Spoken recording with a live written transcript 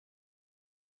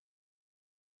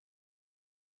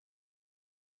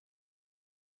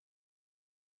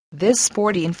This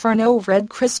sporty Inferno Red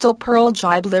Crystal Pearl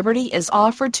Jibe Liberty is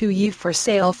offered to you for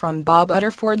sale from Bob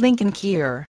Utterford Lincoln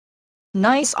Kia.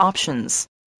 Nice options: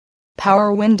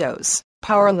 power windows,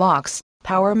 power locks,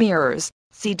 power mirrors,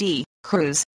 CD,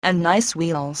 cruise, and nice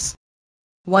wheels.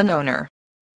 One owner.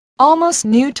 Almost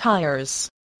new tires.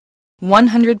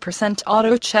 100%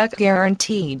 auto check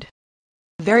guaranteed.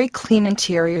 Very clean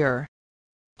interior.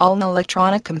 All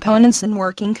electronic components in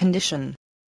working condition.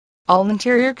 All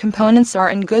interior components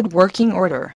are in good working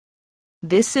order.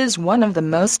 This is one of the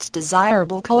most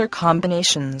desirable color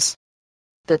combinations.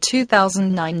 The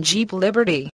 2009 Jeep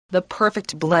Liberty, the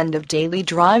perfect blend of daily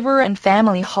driver and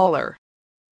family hauler.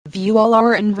 View all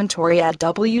our inventory at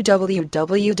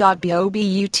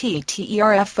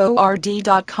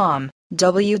www.bobutterford.com,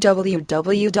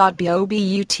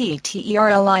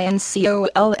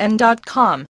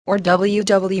 www.bobutterlincoln.com, or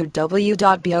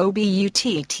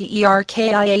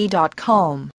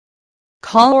www.bobutterkia.com.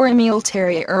 Call or email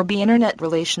Terry Irby, Internet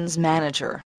Relations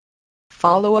Manager.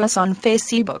 Follow us on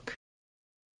Facebook.